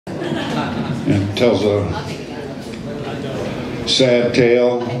It tells a sad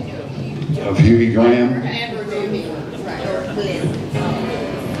tale of Hughie Graham.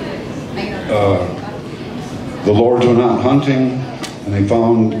 The lords went out hunting and they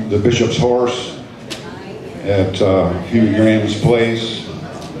found the bishop's horse at Hughie Graham's place.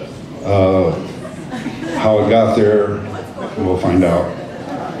 How it got there, we'll find out.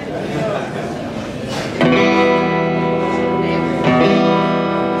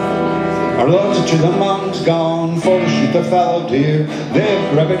 Our lords to the mountains gone for to shoot the fallow deer.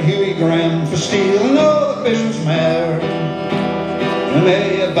 They've grabbed Hughie Graham for stealing all the bishop's mare. And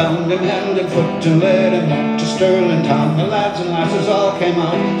they have bound him hand and foot and led him up to Stirling town. The lads and lasses all came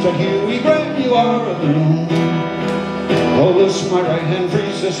out, said, Hughie Graham, you are a loon. Oh, loose my right hand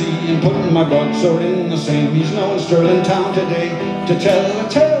free, says he, and putting my broadsword in the same. He's known in Stirling town today to tell a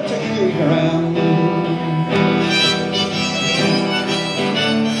tale to Hughie Graham.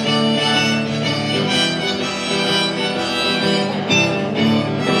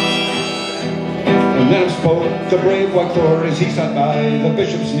 Then spoke the brave white lord as he sat by the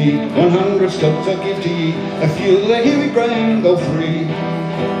bishop's knee. 100 stilts I'll give to ye, if you let Hughie Graham go free.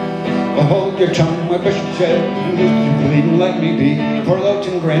 Oh, hold your tongue, my bishop said, and with you bleeding let me be. For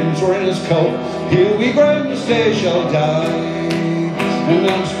Loughton grins were in his coat, Hughie Graham this day shall die. And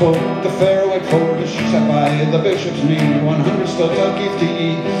then spoke the fair white lord as she sat by the bishop's knee. 100 stilts I'll give to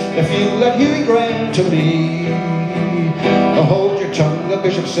ye, if you let Hughie Graham to me. Oh, hold your tongue, the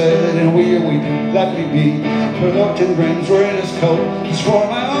bishop said, and we are weeping, let me be. For Loughton grins were in his coat, it's for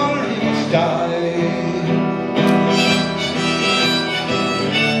my honor he must die.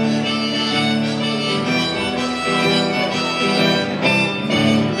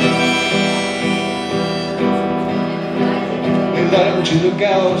 He led him to the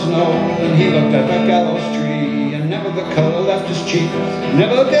gallows knoll, and he looked at the gallows tree, and never the colour left his cheek,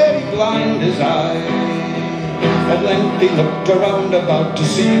 never did he blind his eye. At length he looked around about to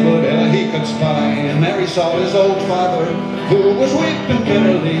see whatever he could spy, and there he saw his old father, who was weeping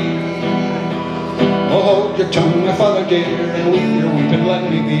bitterly. Oh, hold your tongue, my father dear, and weep your weeping,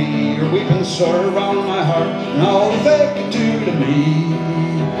 let me be. Your weeping sore around my heart, and all they could do to me.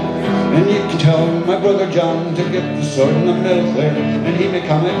 And you can tell my brother John to get the sword in the middle clear, and he may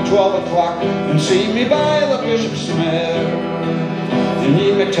come at 12 o'clock and see me by the bishop's mare. And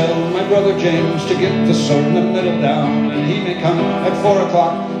ye may tell my brother James to get the sword in the middle down, and he may come at 4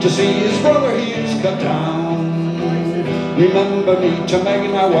 o'clock to see his brother he is cut down. Remember me to Maggie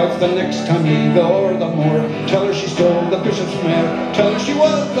my wife the next time ye go o'er the moor. Tell her she stole the bishop's mare, tell her she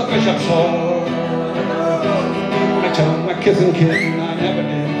was the bishop's whore. I tell my kith and kin I never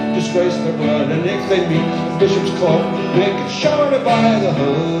did disgrace their blood, and if they meet the bishop's cloak, make it shorter by the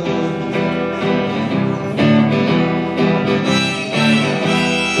hood.